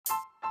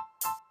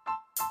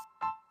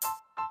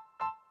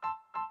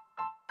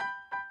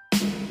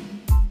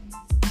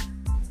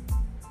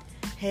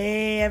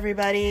Hey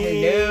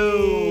everybody.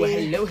 Hello.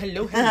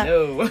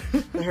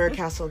 The Her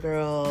Castle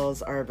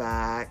Girls are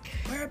back.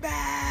 We're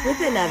back. With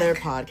another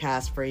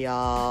podcast for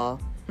y'all.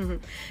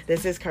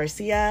 This is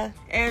Carcia.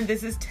 And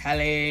this is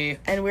Telly.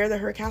 And we're the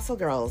Her Castle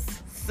Girls.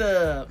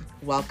 Sup?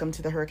 Welcome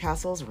to the Her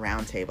Castle's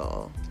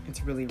Roundtable.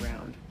 It's really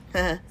round.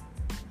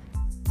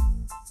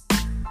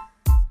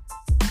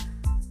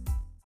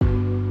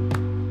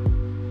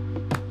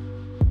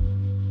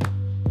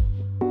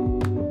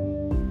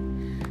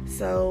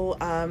 So,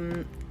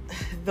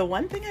 the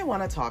one thing I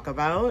want to talk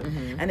about,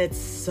 and it's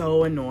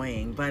so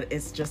annoying, but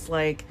it's just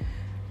like,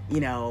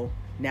 now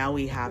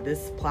we have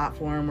this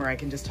platform where I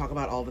can just talk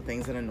about all the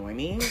things that annoy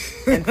me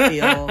and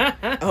feel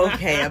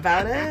okay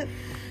about it.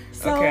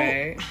 So,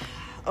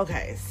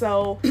 okay,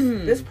 so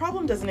this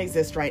problem doesn't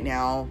exist right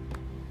now,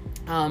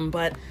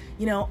 but,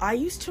 I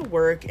used to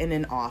work in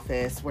an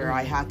office where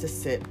I had to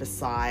sit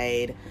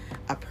beside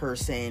a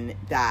person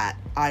that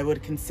I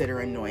would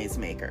consider a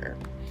noisemaker.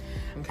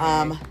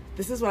 Okay.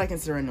 This is what I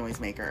consider a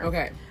noisemaker.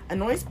 Okay. A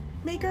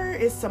noisemaker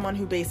is someone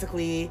who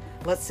basically,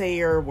 let's say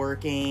you're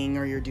working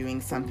or you're doing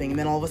something, and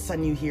then all of a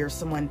sudden you hear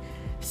someone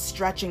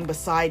stretching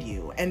beside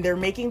you, and they're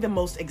making the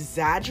most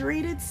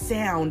exaggerated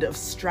sound of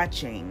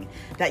stretching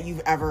that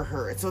you've ever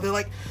heard. So they're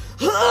like,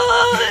 why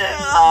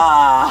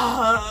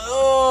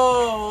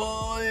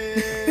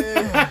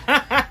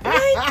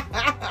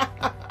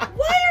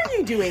are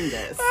you doing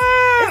this?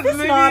 Is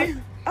this not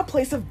a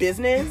place of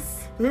business?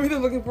 Maybe they're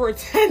looking for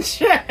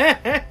attention.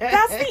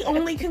 That's the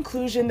only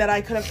conclusion that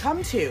I could have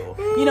come to.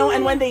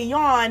 And when they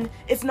yawn,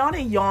 it's not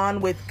a yawn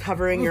with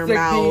covering your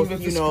mouth,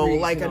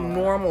 like a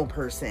normal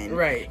person.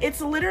 Right. It's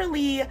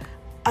literally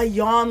a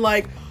yawn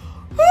like,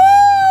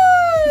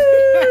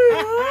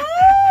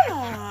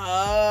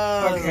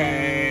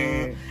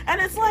 okay. And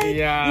it's like,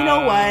 you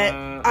know what?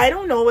 I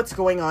don't know what's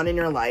going on in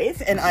your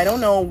life, and I don't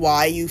know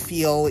why you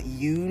feel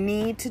you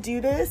need to do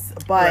this,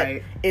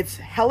 but it's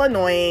hella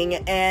annoying,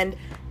 and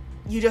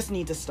you just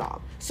need to stop.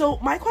 So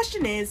my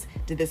question is,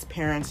 did his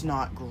parents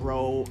not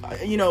grow,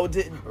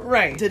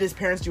 did his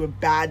parents do a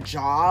bad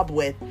job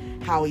with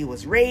how he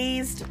was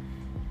raised?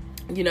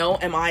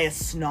 Am I a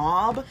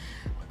snob?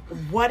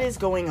 What is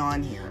going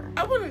on here?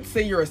 I wouldn't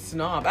say you're a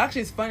snob.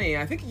 Actually, it's funny.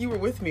 I think you were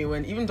with me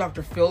when even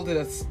Dr. Phil did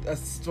a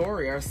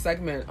story or a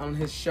segment on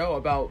his show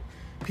about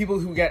people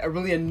who get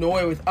really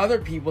annoyed with other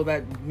people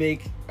that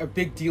make a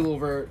big deal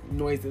over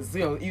noises.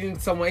 Even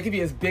someone, it could be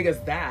as big as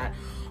that.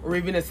 Or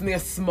even as something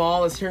as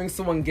small as hearing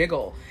someone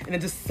giggle. And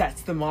it just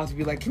sets them off to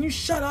be like, can you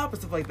shut up?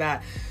 And stuff like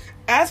that.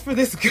 As for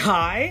this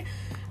guy,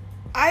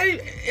 I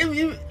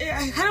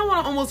kind of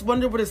want to almost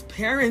wonder what his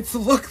parents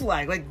look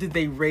like. Like, did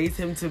they raise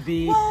him to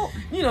be,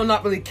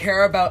 not really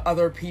care about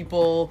other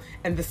people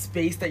and the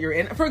space that you're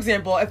in? For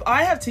example, if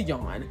I have to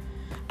yawn,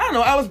 I don't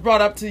know, I was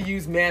brought up to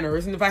use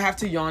manners, and if I have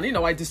to yawn,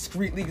 I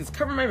discreetly just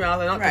cover my mouth.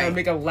 I'm not going to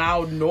make a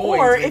loud noise.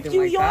 Or if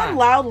you yawn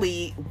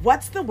loudly,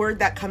 what's the word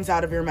that comes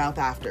out of your mouth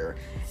after?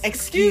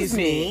 Excuse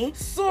me.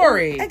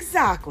 Sorry.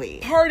 Exactly.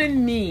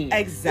 Pardon me.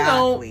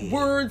 Exactly.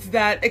 Words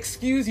that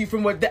excuse you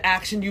from the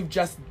action you've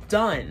just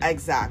done.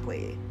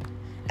 Exactly.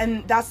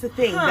 And that's the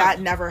thing.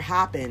 That never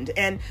happened.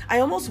 And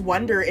I almost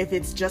wonder if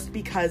it's just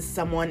because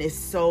someone is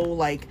so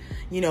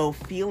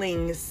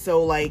feeling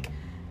so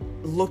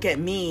look at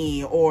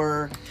me,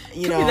 or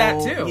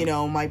that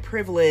too. My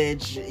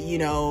privilege,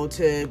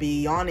 to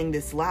be yawning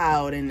this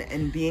loud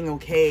and being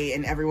okay,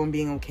 and everyone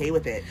being okay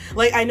with it.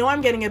 I know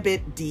I'm getting a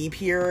bit deep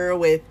here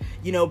with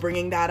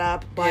bringing that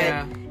up,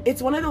 but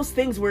it's one of those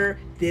things where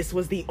this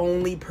was the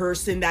only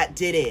person that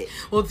did it.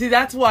 Well, see,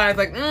 that's why I was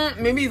like,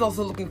 maybe he's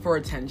also looking for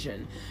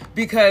attention,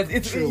 because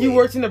you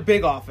worked in a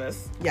big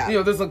office.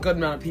 Yeah. There's a good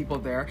amount of people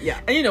there. Yeah.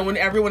 And when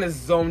everyone is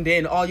zoned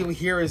in, all you'll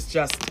hear is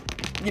just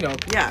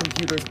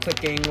computers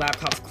clicking,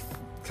 laptops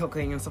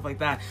clicking, and stuff like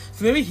that.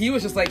 So maybe he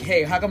was just like,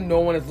 hey, how come no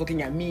one is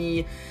looking at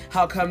me?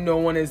 How come no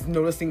one is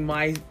noticing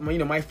my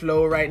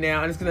flow right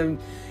now? And it's gonna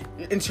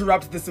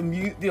interrupt this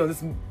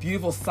this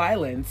beautiful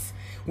silence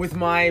with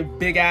my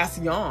big ass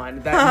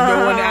yawn that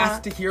no one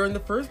asked to hear in the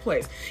first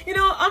place.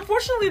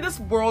 Unfortunately, this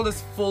world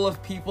is full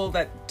of people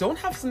that don't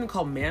have something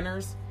called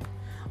manners.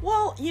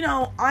 Well,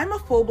 I'm a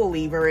full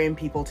believer in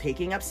people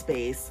taking up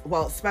space.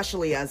 Well,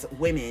 especially as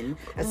women,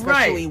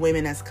 especially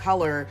women as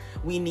color,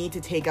 we need to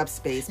take up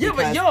space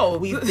because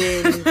we've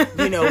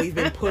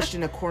been pushed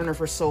in a corner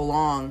for so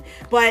long.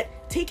 But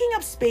taking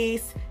up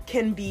space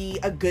can be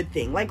a good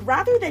thing.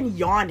 Rather than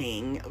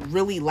yawning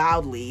really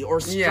loudly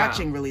or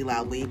stretching really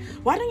loudly,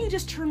 why don't you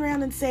just turn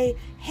around and say,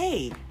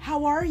 "Hey,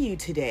 how are you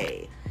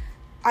today?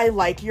 I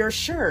like your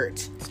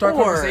shirt." Start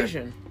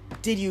conversation.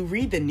 Did you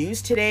read the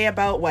news today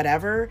about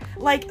whatever?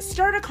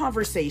 Start a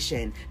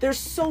conversation. There's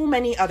so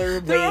many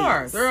other ways.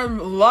 There are a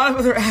lot of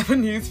other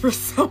avenues for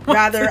someone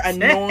rather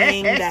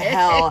annoying the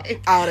hell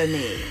out of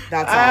me.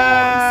 That's all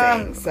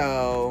I'm saying.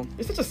 So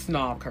you're such a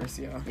snob,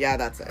 Carcia. Yeah,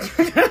 that's it.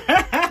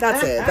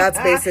 That's it. That's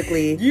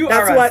basically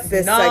that's what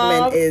this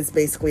segment is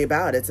basically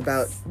about. It's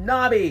about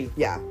snobby.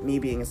 Yeah, me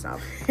being a snob.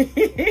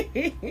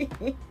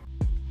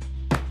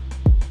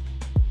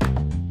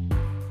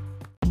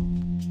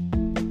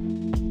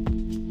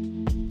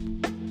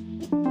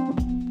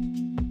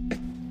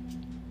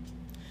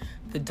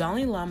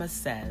 Dalai Lama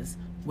says,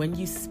 when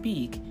you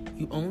speak,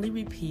 you only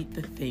repeat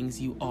the things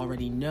you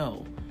already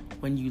know.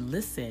 When you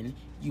listen,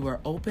 you are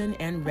open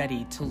and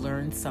ready to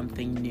learn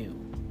something new.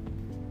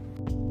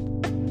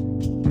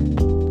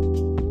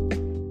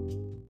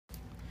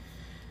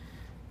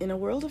 In a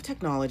world of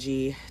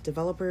technology,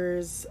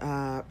 developers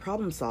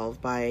problem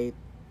solve by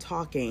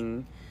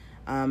talking,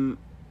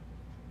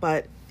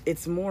 but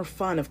it's more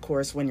fun, of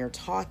course, when you're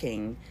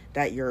talking,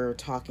 that you're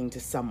talking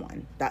to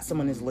someone, that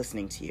someone is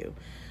listening to you.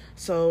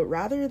 So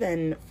rather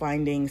than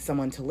finding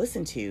someone to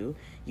listen to,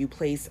 you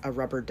place a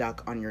rubber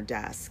duck on your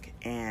desk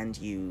and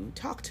you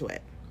talk to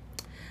it.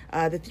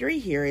 The theory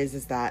here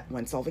is that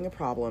when solving a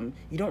problem,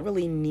 you don't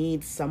really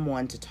need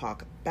someone to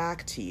talk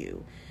back to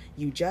you.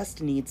 You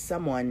just need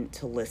someone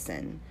to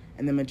listen.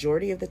 And the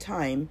majority of the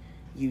time,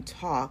 you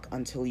talk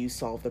until you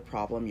solve the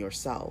problem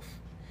yourself.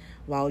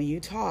 While you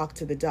talk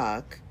to the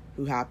duck,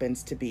 who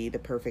happens to be the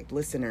perfect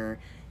listener,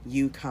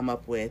 you come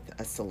up with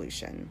a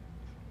solution.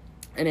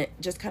 And it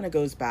just kind of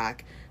goes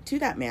back to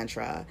that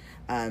mantra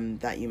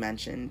that you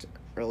mentioned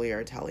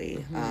earlier,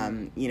 Telly.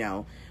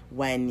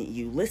 When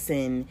you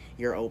listen,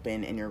 you're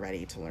open and you're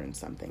ready to learn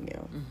something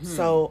new.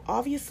 So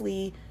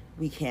obviously,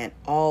 we can't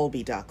all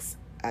be ducks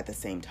at the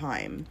same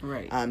time.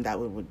 Right. That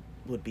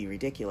would be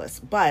ridiculous.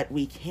 But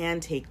we can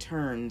take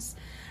turns.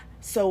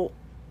 So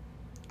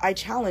I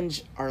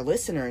challenge our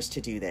listeners to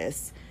do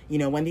this.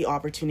 When the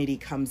opportunity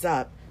comes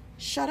up,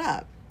 shut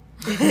up.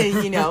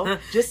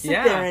 Just sit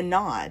there and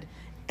nod.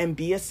 And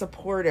be a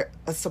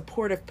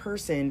supportive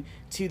person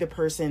to the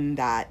person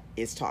that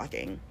is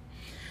talking.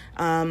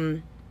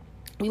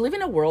 We live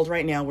in a world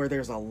right now where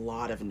there's a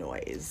lot of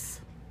noise.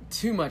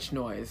 Too much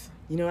noise.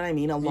 You know what I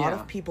mean? A lot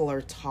of people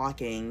are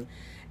talking,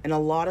 and a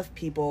lot of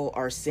people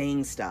are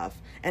saying stuff,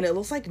 and it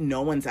looks like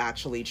no one's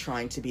actually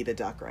trying to be the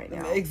duck right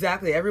now.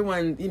 Exactly.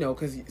 Everyone,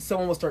 because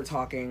someone will start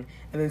talking,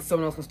 and then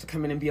someone else wants to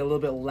come in and be a little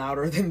bit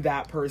louder than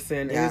that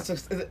person. Yeah. And it's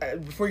just,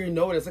 before you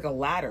know it, it's like a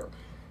ladder.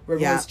 Where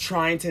everyone's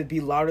trying to be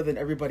louder than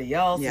everybody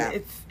else. Yeah.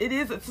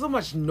 It's so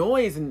much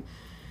noise, and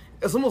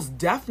it's almost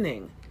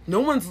deafening.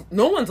 No one's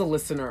a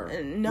listener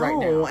right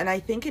now. And I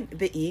think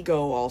the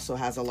ego also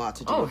has a lot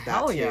to do with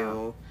that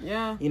too.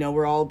 Yeah.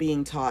 We're all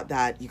being taught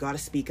that you got to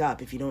speak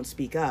up. If you don't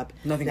speak up,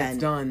 nothing gets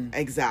done.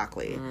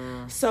 Exactly.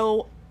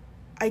 So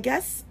I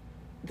guess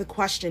the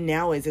question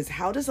now is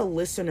how does a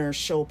listener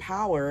show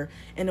power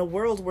in a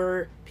world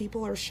where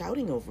people are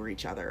shouting over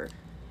each other?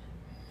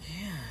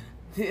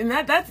 And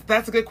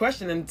that's a good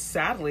question, and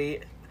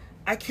sadly,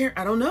 I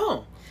don't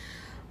know.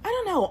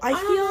 I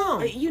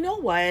feel, you know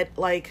what?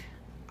 Like,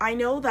 I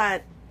know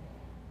that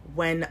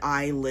when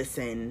I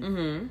listen,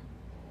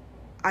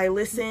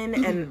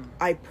 and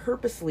I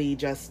purposely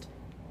just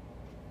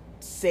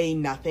say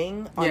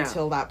nothing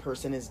until that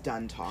person is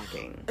done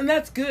talking. And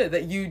that's good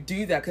that you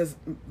do that, because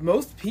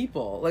most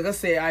people, like, let's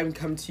say I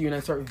come to you and I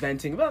start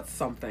venting about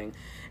something.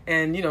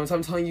 And, so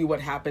I'm telling you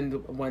what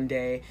happened one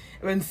day.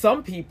 And then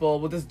some people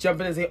will just jump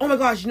in and say, oh my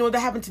gosh, that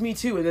happened to me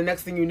too. And the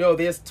next thing you know,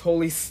 they just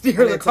totally steer the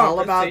conversation. It's all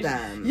about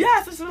them.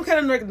 Yeah, it's some kind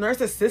of like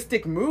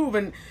narcissistic move.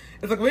 And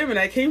it's like, wait a minute,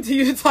 I came to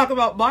you to talk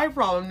about my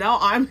problem. Now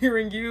I'm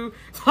hearing you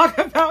talk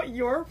about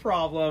your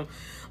problem.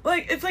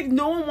 Like, it's like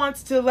no one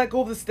wants to let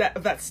go of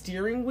that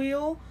steering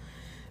wheel.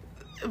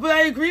 But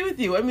I agree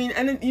with you. I mean,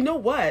 and you know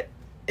what?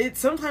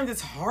 Sometimes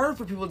it's hard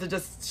for people to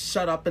just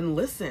shut up and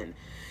listen.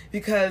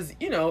 Because,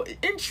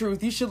 in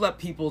truth, you should let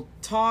people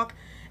talk,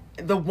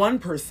 the one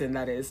person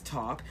that is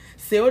talk,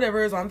 say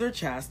whatever is on their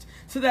chest,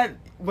 so that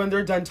when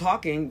they're done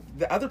talking,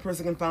 the other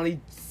person can finally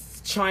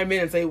chime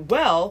in and say,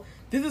 well,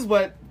 this is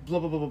what blah,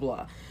 blah, blah, blah,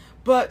 blah.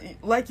 But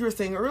like you were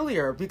saying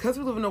earlier, because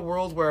we live in a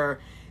world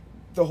where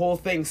the whole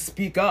thing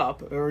speak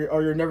up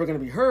or you're never going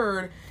to be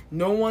heard,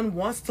 no one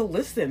wants to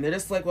listen. They're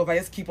just like, well, if I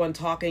just keep on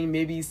talking,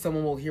 maybe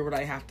someone will hear what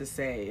I have to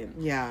say.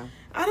 And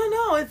I don't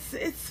know.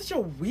 It's such a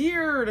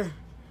weird...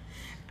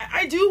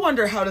 I do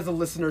wonder, how does a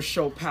listener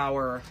show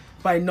power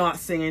by not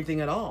saying anything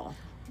at all?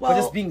 By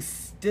just being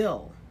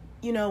still.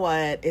 You know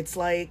what? It's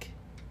like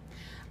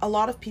a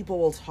lot of people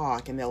will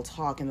talk and they'll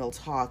talk and they'll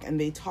talk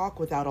and they talk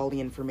without all the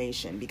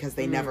information because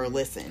they never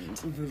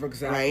listened.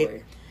 Exactly.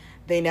 Right?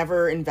 They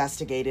never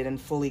investigated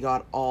and fully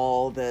got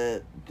all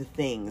the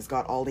things,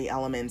 got all the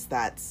elements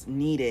that's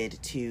needed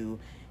to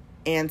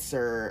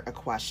answer a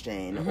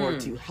question or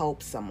to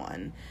help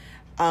someone.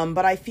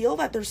 But I feel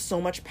that there's so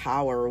much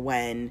power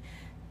when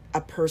a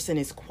person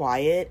is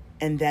quiet,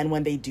 and then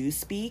when they do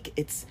speak,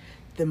 it's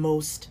the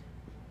most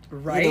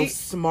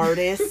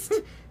smartest,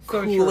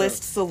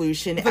 coolest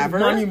solution ever.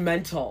 Like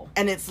monumental.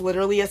 And it's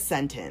literally a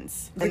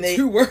sentence. Like and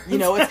 2 words.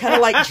 It's kind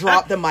of like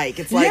drop the mic.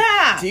 It's like,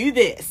 do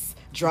this.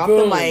 Drop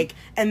the mic.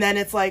 And then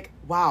it's like,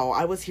 wow,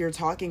 I was here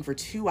talking for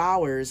 2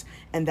 hours,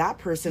 and that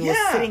person was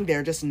sitting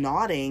there just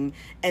nodding.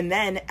 And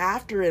then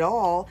after it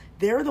all,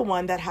 they're the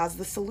one that has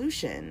the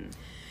solution.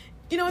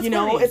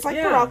 It's like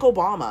Barack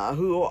Obama,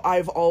 who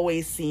I've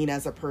always seen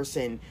as a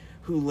person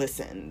who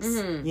listens.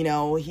 Mm-hmm. You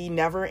know, he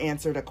never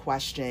answered a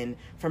question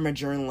from a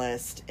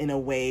journalist in a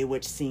way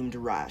which seemed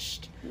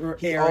rushed. Or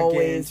He arrogant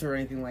always, or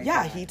anything like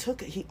yeah,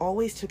 that. he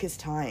always took his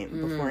time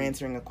before Mm-hmm.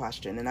 answering a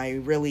question, and I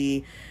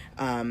really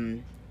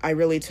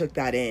took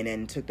that in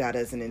and took that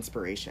as an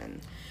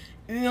inspiration.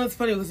 And, you know, it's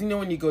funny because, you know,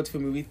 when you go to a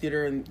movie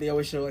theater and they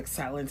always show, like,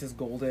 silence is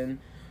golden.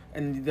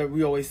 And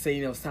we always say,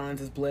 you know,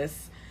 silence is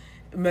bliss.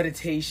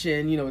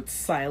 Meditation, you know, it's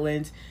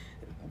silent.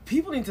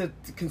 People need to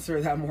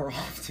consider that more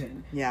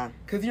often. Yeah.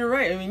 Because you're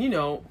right. I mean, you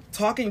know,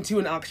 talking to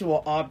an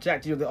actual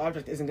object, you know, the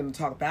object isn't going to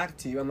talk back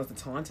to you unless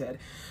it's haunted.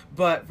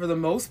 But for the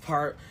most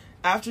part,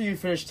 after you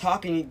finish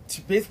talking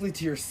basically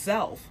to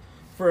yourself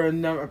for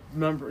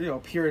a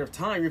period of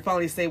time, you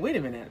finally say, wait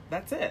a minute,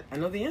 that's it. I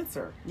know the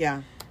answer.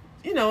 Yeah.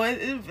 You know,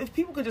 if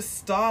people could just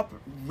stop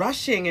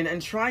rushing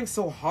and trying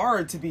so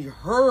hard to be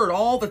heard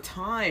all the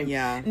time.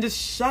 Yeah. And just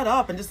shut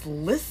up and just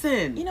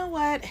listen. You know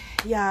what?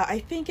 Yeah, I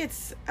think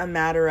it's a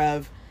matter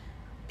of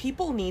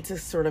people need to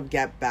sort of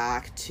get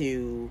back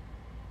to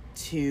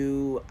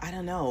I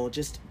don't know,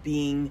 just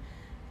being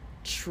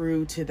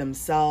true to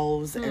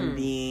themselves and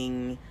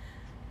being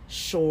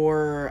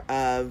sure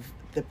of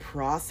the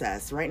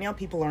process. Right now,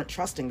 people aren't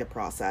trusting the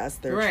process.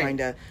 They're Right. trying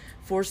to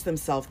force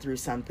themselves through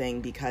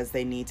something because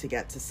they need to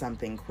get to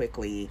something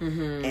quickly,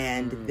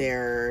 and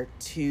they're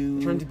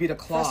too Trying to beat a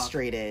clock.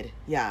 frustrated,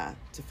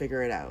 to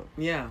figure it out.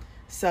 Yeah.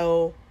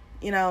 So,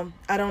 you know,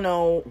 I don't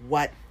know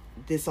what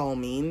this all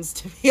means,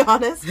 to be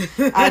honest.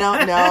 I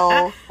don't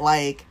know,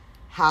 like,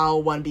 how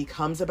one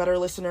becomes a better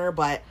listener,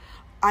 but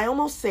I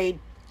almost say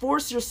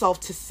force yourself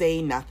to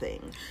say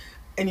nothing.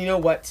 And you know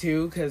what,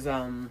 too? Because,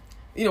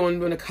 you know,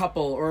 when a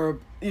couple, or,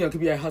 you know, it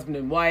could be a husband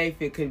and wife,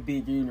 it could be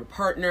you and your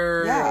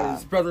partner, Yeah. or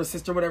his brother or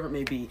sister, whatever it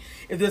may be.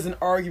 If there's an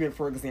argument,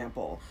 for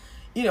example,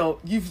 you know,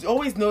 you've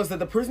always noticed that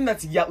the person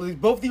that's yelling,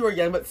 both of you are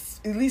yelling, but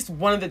at least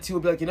one of the two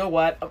will be like, you know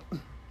what,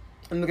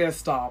 I'm going to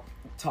stop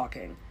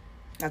talking.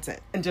 That's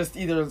it. And just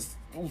either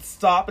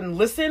stop and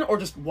listen or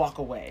just walk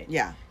away.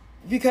 Yeah,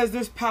 Because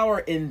there's power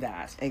in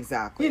that.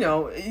 exactly. You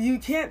know, you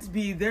can't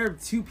be there,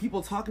 two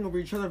people talking over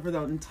each other for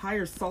the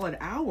entire solid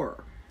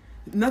hour.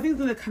 Nothing's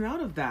going to come out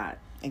of that.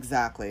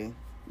 Exactly.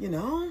 You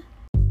know?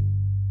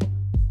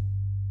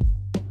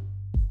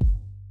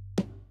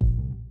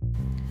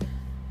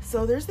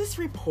 So there's this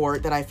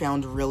report that I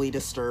found really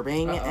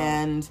disturbing. Uh-oh.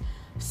 And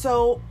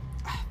so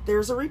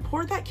there's a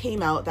report that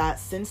came out that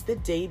since the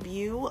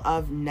debut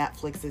of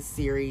Netflix's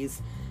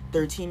series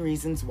 13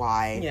 Reasons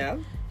Why, Yeah.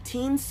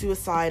 teen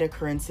suicide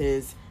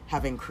occurrences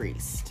have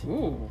increased.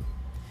 Ooh.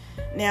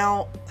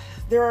 Now,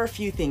 there are a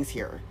few things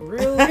here.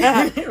 Really?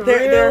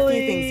 There are a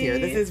few things here.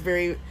 This is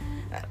very,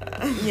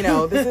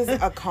 this is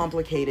a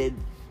complicated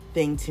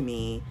thing to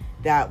me,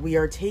 that we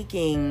are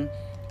taking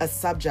a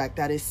subject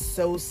that is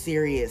so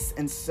serious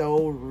and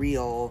so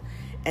real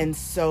and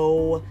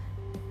so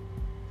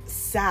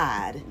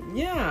sad,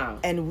 Yeah.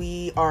 and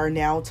we are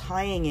now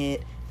tying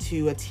it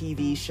to a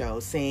TV show,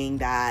 saying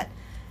that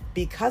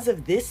because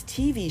of this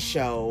TV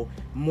show,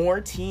 more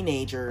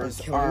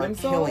teenagers are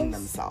killing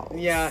themselves.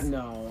 Yeah,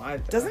 no.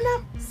 Doesn't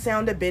that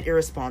sound a bit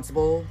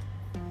irresponsible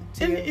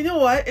to And you? you know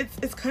what?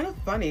 It's kind of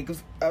funny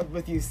because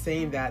with you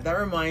saying that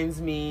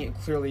reminds me.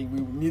 Clearly,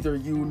 neither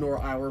you nor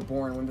I were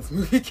born when this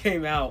movie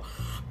came out.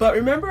 But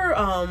remember,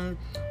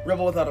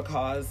 Rebel Without a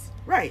Cause,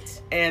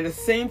 Right. and the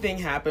same thing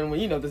happened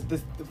when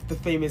the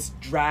famous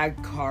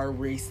drag car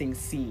racing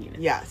scene.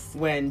 Yes.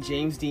 When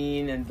James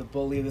Dean and the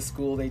bully of the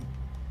school, they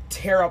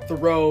tear up the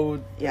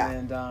road. Yeah.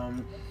 And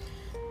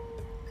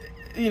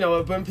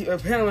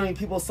apparently when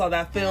people saw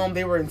that film,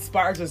 they were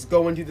inspired to just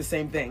go and do the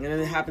same thing. And then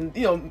it happened.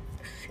 You know,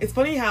 it's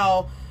funny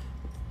how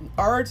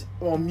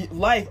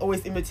life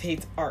always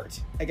imitates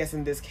art, I guess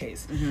in this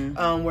case.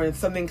 Mm-hmm. When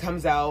something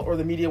comes out or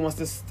the media wants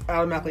to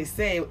automatically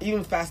say,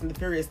 even Fast and the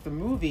Furious, the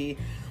movie,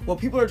 well,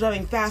 people are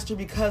driving faster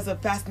because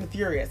of Fast and the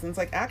Furious. And it's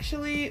like,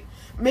 actually,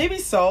 maybe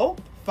so,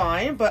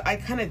 fine, but I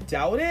kind of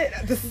doubt it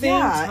at the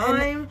same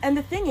time. And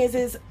the thing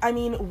is, I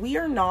mean,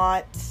 we're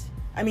not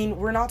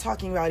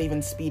talking about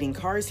even speeding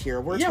cars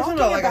here. We're talking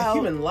about like a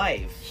human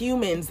life.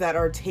 Humans that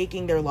are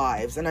taking their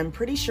lives, and I'm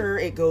pretty sure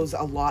it goes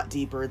a lot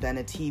deeper than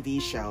a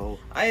TV show.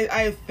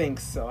 I think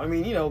so. I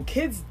mean, you know,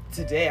 kids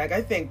today, like,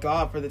 I thank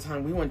God for the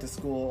time we went to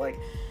school. Like,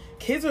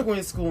 kids are going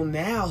to school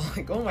now.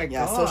 Like, oh my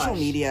gosh. Social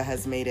media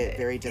has made it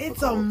very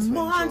difficult. It's a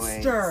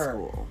monster.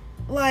 School.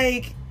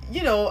 Like,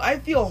 you know, I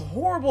feel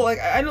horrible. Like,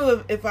 I know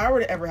that if I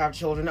were to ever have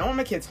children, I want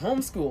my kids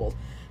homeschooled.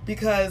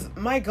 Because,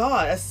 my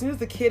God, as soon as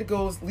the kid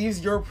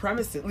leaves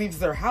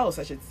their house,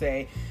 I should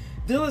say,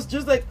 they're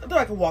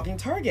like a walking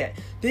target.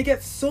 They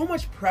get so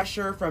much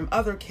pressure from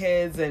other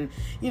kids, and,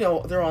 you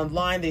know, they're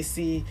online, they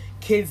see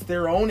kids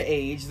their own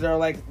age, they're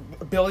like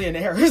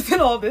billionaires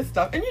and all this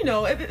stuff. And, you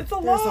know, it's a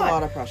lot. There's a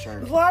lot of pressure.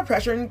 There's a lot of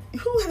pressure, and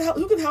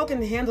who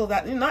can handle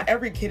that? You know, not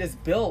every kid is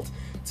built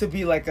to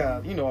be like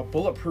a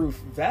bulletproof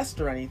vest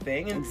or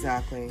anything. And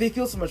Exactly. they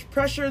feel so much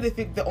pressure. They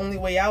think the only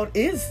way out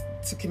is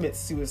to commit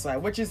suicide,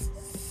 which is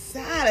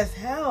sad as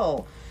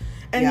hell.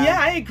 And yeah,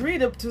 I agree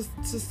to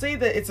say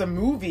that it's a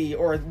movie,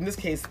 or in this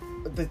case,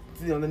 the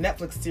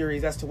Netflix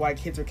series as to why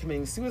kids are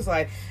committing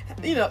suicide.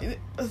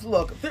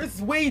 Look,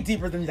 there's way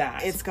deeper than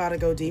that. It's got to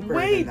go deeper.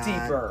 Way than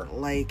that. deeper.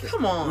 Like,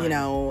 come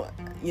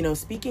on.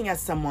 Speaking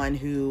as someone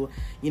who,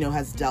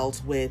 has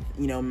dealt with,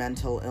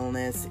 mental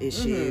illness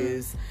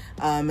issues,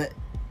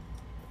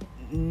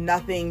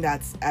 nothing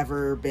that's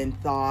ever been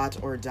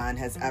thought or done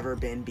has ever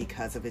been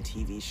because of a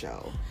TV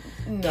show.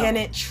 No. Can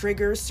it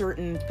trigger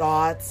certain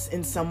thoughts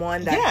in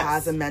someone that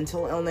has a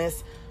mental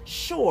illness?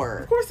 Sure.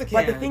 Of course it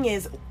can. But the thing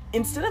is,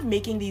 instead of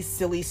making these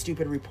silly,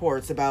 stupid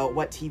reports about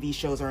what TV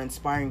shows are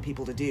inspiring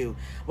people to do,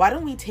 why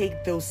don't we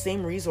take those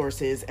same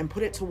resources and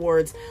put it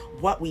towards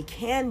what we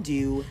can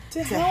do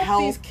to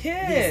help these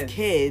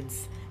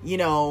kids,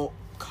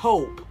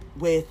 cope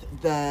with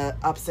the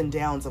ups and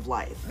downs of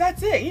life.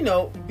 That's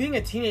it. Being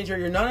a teenager,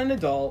 you're not an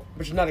adult,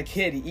 but you're not a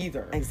kid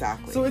either.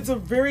 Exactly. So it's a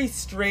very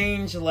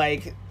strange,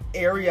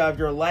 area of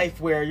your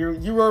life where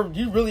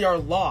you really are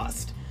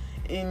lost.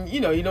 And,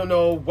 you don't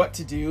know what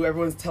to do.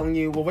 Everyone's telling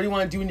you, well, what do you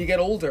want to do when you get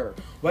older?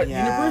 What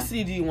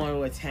university do you want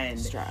to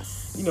attend?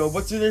 Stress.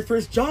 What's your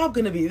first job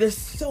going to be? There's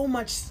so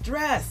much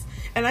stress.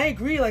 And I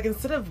agree,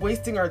 instead of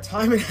wasting our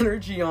time and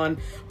energy on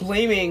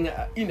blaming,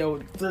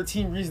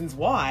 13 Reasons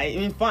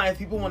Why, fine, if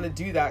people want to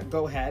do that,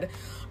 go ahead.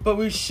 But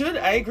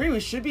I agree, we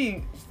should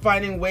be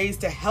finding ways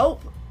to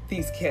help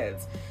these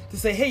kids. To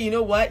say, hey, you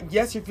know what?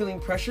 Yes, you're feeling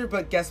pressure,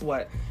 but guess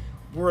what?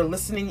 We're a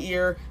listening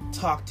ear.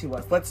 Talk to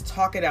us. Let's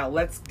talk it out.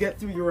 Let's get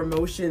through your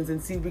emotions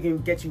and see if we can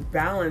get you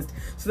balanced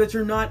so that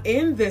you're not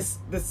in this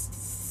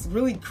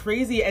really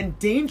crazy and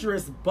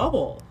dangerous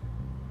bubble.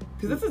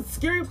 Because that's a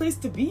scary place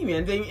to be,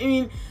 man.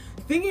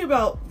 Thinking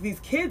about these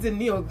kids and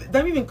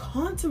them even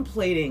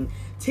contemplating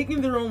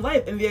taking their own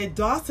life and the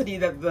audacity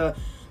that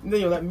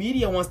that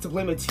media wants to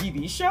blame a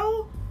TV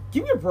show.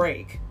 Give me a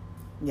break.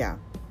 Yeah.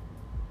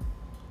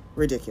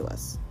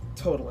 Ridiculous.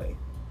 Totally.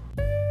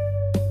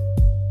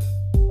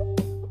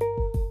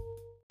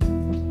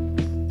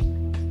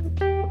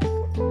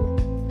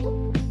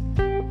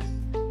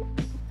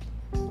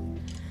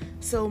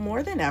 So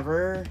more than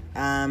ever,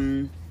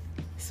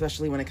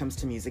 especially when it comes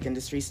to music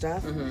industry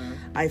stuff,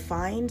 I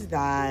find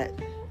that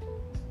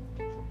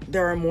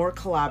there are more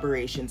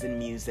collaborations in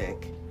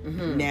music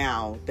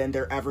now than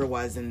there ever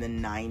was in the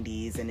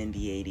 90s and in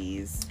the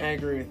 80s. I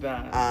agree with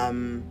that.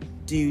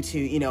 Due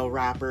to,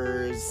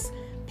 rappers,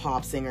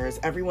 pop singers,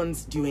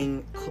 everyone's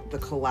doing the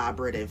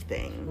collaborative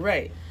thing.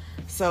 Right.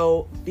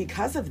 So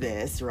because of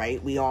this,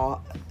 right, we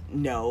all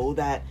know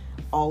that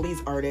all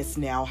these artists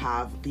now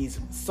have these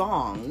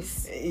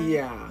songs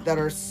that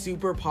are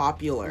super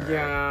popular.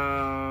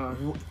 Yeah.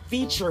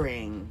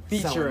 Featuring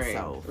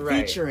so-and-so.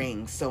 Right.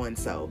 Featuring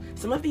so-and-so.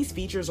 Some of these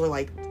features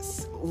are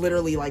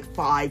literally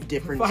 5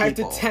 different 5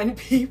 people. to 10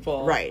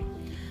 people. Right.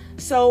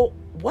 So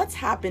what's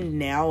happened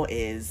now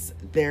is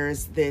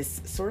there's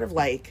this sort of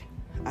I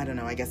don't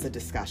know, I guess a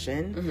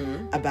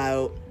discussion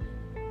about,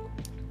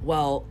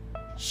 well,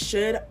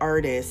 should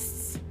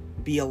artists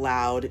be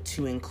allowed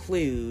to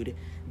include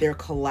their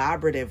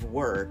collaborative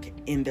work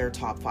in their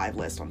top 5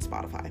 list on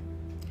Spotify?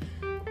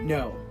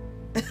 No.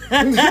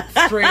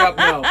 Straight up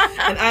no.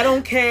 And I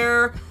don't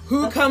care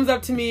who comes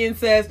up to me and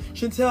says,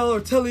 Chantel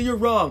or Telly, you're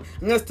wrong.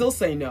 I'm going to still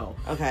say no.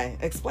 Okay,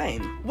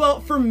 explain.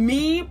 Well, for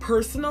me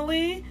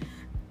personally,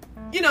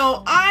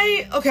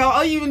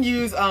 I'll even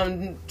use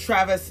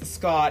Travis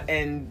Scott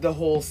and the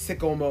whole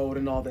Sicko Mode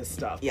and all this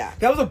stuff. Yeah.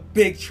 That was a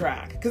big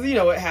track because,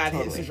 it had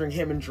hits featuring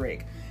him and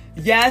Drake.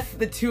 Yes,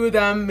 the two of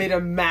them made a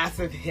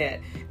massive hit,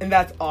 and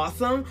that's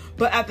awesome.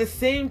 But at the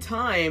same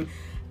time,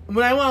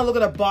 when I want to look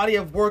at a body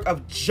of work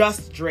of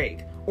just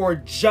Drake or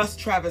just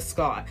Travis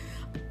Scott,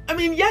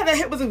 that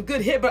hit was a good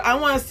hit, but I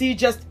want to see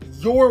just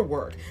your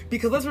work.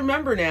 Because let's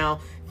remember now,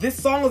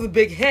 this song was a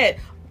big hit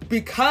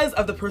because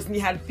of the person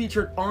you had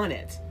featured on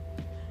it.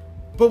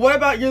 But what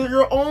about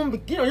your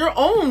own, your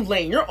own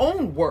lane, your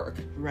own work?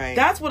 Right.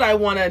 That's what I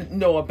want to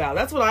know about.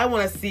 That's what I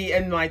want to see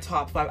in my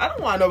top 5. I don't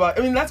want to know about,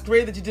 that's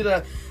great that you did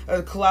a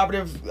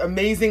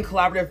amazing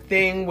collaborative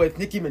thing with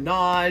Nicki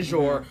Minaj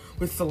or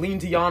with Celine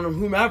Dion or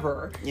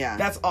whomever. Yeah.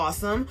 That's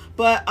awesome.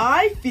 But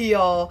I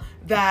feel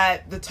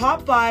that the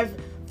top 5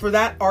 for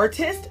that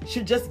artist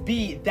should just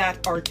be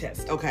that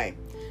artist. Okay.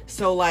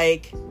 So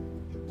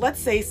let's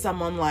say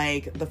someone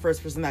the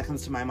first person that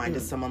comes to my mind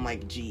is someone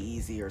like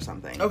G-Eazy or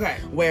something. Okay.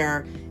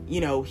 Where,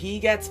 he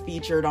gets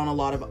featured on a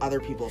lot of other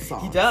people's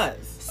songs. He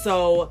does.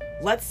 So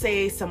let's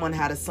say someone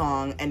had a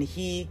song and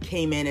he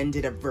came in and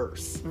did a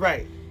verse.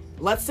 Right.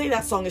 Let's say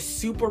that song is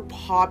super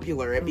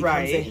popular. It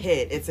becomes a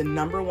hit. It's a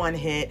 #1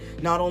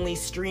 hit, not only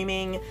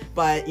streaming,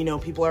 but,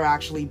 people are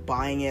actually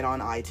buying it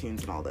on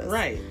iTunes and all this.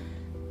 Right.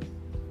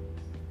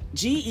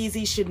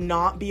 G-Eazy should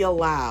not be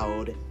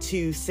allowed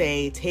to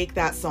take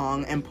that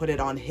song and put it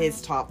on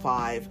his top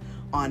 5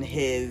 on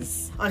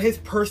his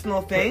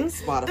personal thing,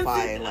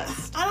 Spotify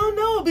list. I don't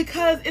know,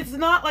 because it's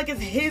not like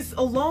it's his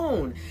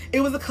alone.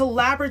 It was a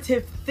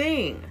collaborative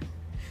thing.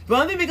 Why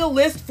don't they make a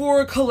list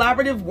for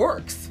collaborative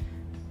works?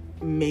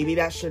 Maybe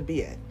that should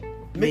be it.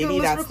 Make Maybe a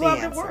list that's for the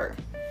collaborative answer. work.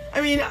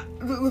 I mean,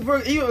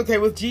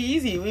 with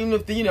G-Eazy, even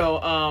with the,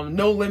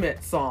 No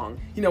Limit song,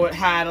 it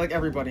had, like,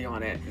 everybody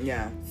on it.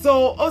 Yeah.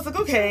 So, I was like,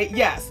 okay,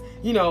 yes.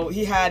 He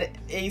had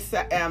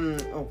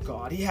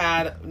A$AP, he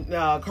had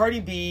Cardi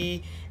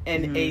B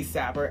and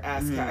A$AP, or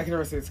ASCAP. I can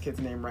never say this kid's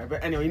name right,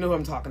 but anyway, you know who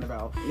I'm talking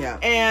about. Yeah.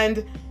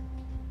 And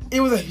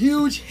it was a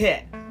huge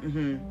hit,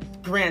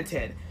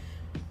 granted.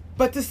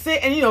 But to say,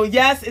 and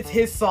yes, it's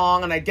his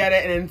song, and I get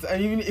it, and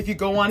even if you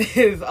go on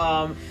his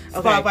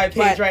Spotify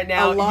page right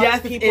now,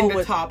 yes, it's in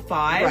the top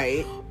 5.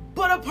 Right.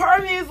 But a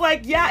part of me is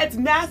like, yeah, it's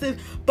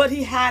massive, but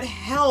he had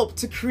help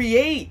to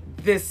create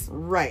this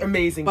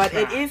amazing track.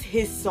 But it is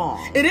his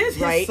song. It is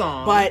his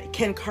song. But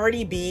can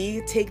Cardi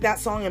B take that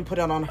song and put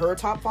it on her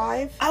top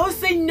 5? I would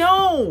say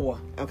no.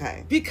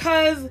 Okay.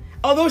 Because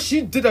although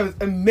she did an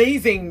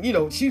amazing,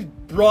 she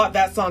brought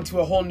that song to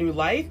a whole new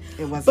life,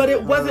 it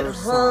wasn't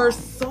her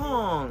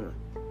song.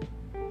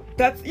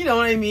 That's, you know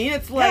what I mean?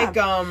 It's like,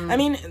 I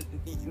mean,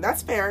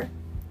 that's fair.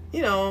 I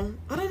don't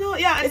know.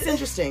 Yeah, it's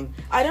interesting.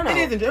 I don't know. It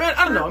is interesting.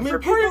 I don't know. I mean,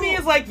 part of me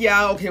is like,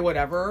 yeah, okay,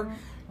 whatever.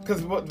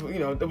 Because,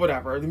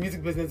 whatever. The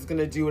music business is going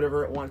to do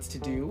whatever it wants to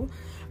do.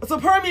 So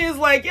part of me is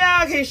like,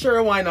 yeah, okay,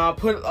 sure, why not?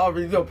 Put top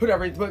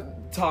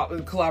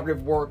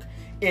collaborative work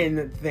in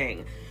the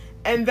thing.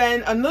 And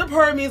then another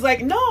part of me is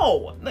like,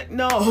 no.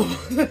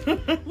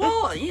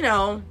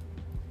 Well,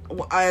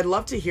 I'd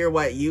love to hear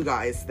what you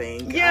guys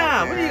think.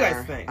 Yeah, what do you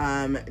guys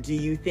think? Do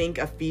you think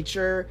a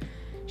feature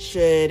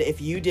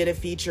if you did a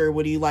feature,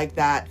 would you like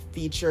that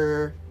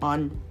feature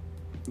on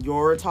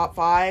your top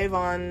 5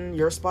 on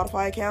your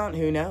Spotify account?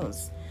 Who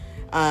knows?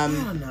 I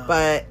don't know.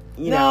 But,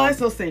 I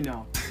still say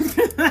no.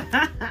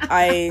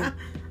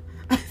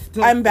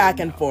 I'm back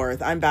and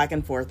forth. I'm back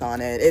and forth on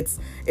it.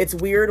 It's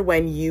weird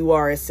when you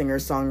are a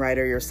singer-songwriter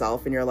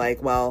yourself and you're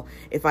like, well,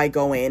 if I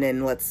go in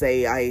and let's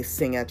say I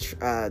sing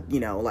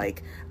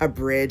like a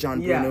bridge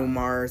on Bruno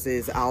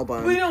Mars's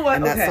album, well, you know what?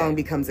 And that song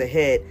becomes a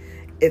hit,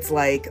 it's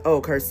like, oh,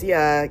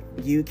 Garcia,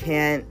 you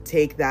can't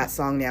take that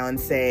song now and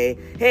say,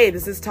 hey,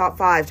 this is top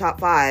 5,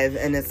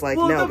 and it's like,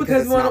 no,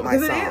 because it's not my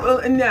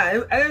song.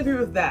 I agree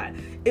with that.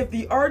 If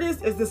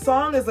the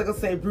song is like, let's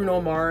say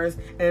Bruno Mars,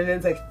 and then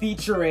it's like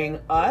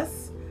featuring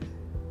us,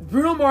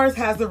 Bruno Mars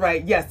has the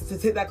right, yes, to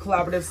take that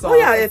collaborative song. Oh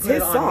yeah, it's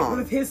his song.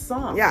 It's his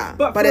song. Yeah,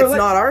 but it's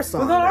not our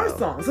song. It's not our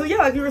song. So yeah,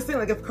 like you were saying,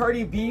 like if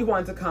Cardi B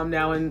wanted to come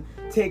now and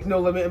take No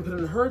Limit and put it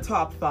in her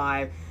top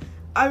 5,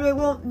 I'd be like,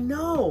 well,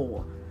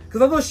 no.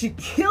 Because although she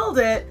killed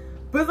it,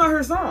 but it's not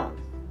her song.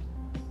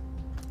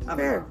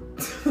 Fair.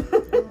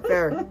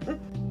 Fair.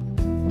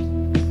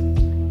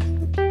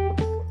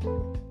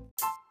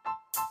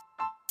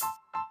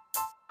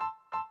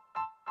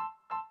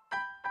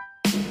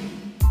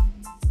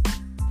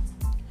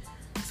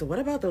 So what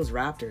about those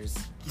Raptors?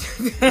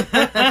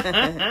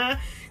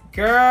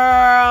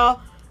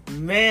 Girl,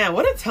 man,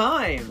 what a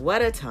time.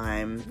 What a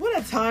time. What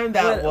a time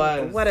that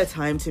was. What a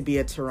time to be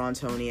a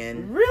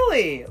Torontonian.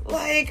 Really?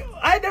 Like,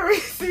 I've never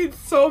seen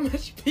so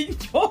much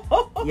people.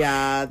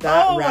 Yeah,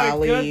 that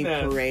rally,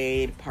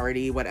 parade,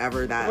 party,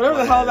 whatever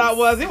the hell that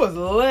was, it was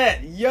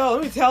lit. Yo,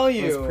 let me tell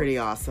you. It was pretty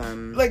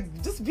awesome.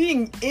 Like, just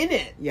being in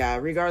it. Yeah,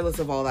 regardless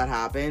of all that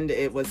happened,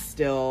 it was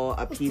still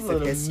a piece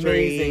of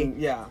history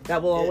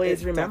that we'll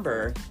always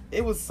remember.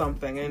 It was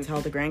something. And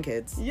tell the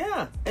grandkids.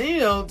 Yeah.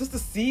 And, just to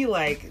see,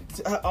 like,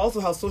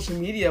 also how social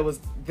media was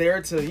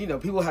there to,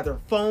 people had their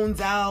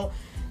phones out,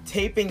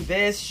 taping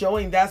this,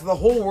 showing that, so the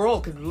whole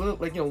world could,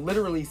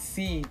 literally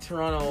see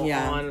Toronto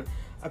on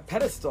a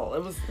pedestal.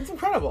 It's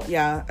incredible.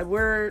 Yeah,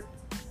 we're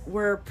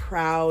a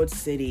proud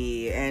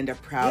city and a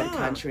proud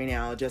country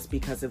now just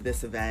because of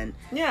this event.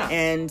 Yeah.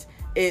 And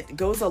it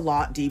goes a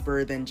lot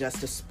deeper than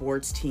just a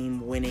sports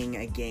team winning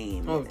a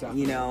game. Oh,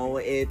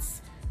 definitely.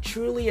 It's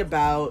truly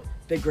about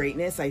the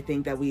greatness I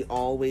think that we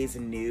always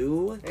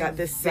knew that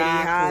this city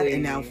had,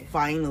 and now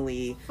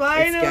finally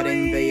it's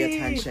getting the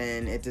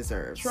attention it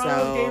deserves.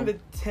 Toronto gave the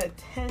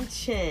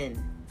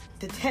attention.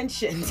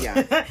 Detention.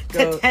 Yeah.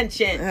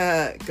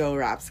 Detention. Go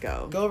Raps,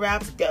 go. Go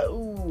Raps,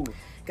 go.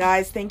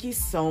 Guys, thank you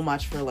so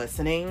much for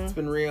listening. It's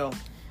been real.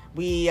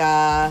 We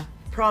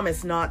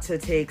promise not to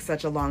take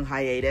such a long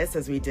hiatus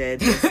as we did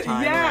this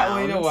time around.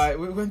 Well, you know what?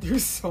 We went through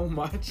so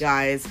much.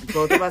 Guys,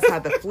 both of us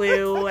had the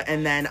flu,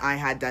 and then I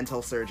had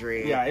dental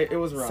surgery. Yeah, it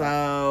was rough.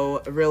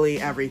 So, really,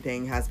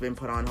 everything has been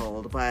put on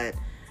hold, but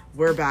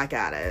we're back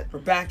at it. We're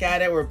back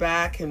at it. We're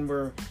back, and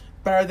we're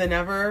better than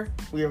ever.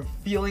 We are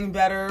feeling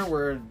better.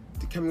 We're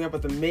coming up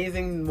with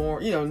amazing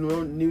more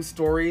new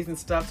stories and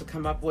stuff to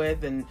come up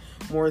with, and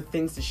more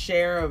things to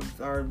share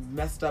of our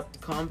messed up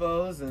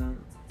combos,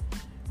 and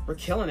we're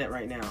killing it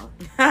right now.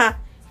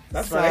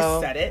 That's right,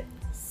 I said it.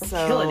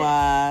 We're killing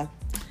it.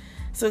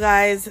 So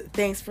guys,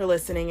 thanks for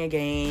listening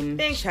again.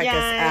 Thanks, Check guys.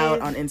 us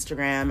out on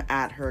Instagram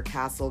at Her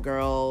Castle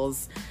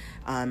Girls,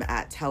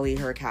 at Telly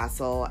Her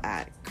Castle,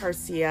 at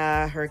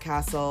Garcia Her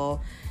Castle,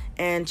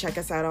 and check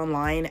us out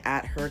online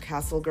at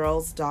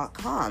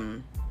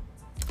hercastlegirls.com.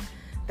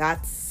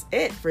 That's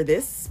it for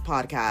this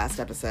podcast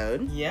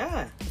episode.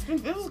 Yeah,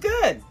 it was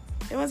good.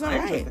 It was all I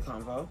right. enjoyed the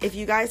convo. If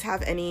you guys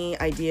have any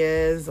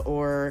ideas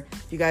or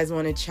if you guys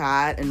want to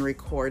chat and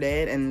record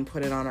it and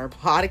put it on our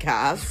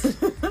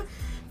podcast,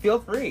 Feel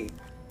free.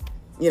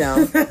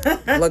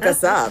 Look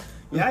us up.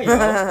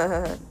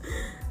 Yeah,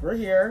 we're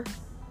here.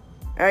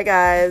 All right,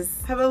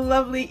 guys. Have a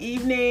lovely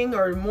evening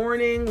or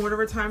morning,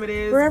 whatever time it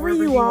is. Wherever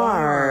you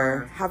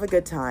are, have a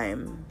good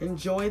time.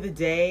 Enjoy the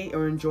day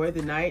or enjoy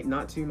the night.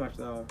 Not too much,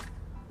 though.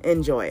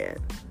 Enjoy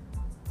it.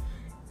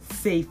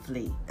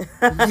 Safely.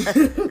 All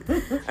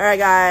right,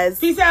 guys.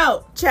 Peace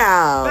out.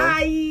 Ciao.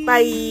 Bye.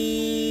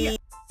 Bye.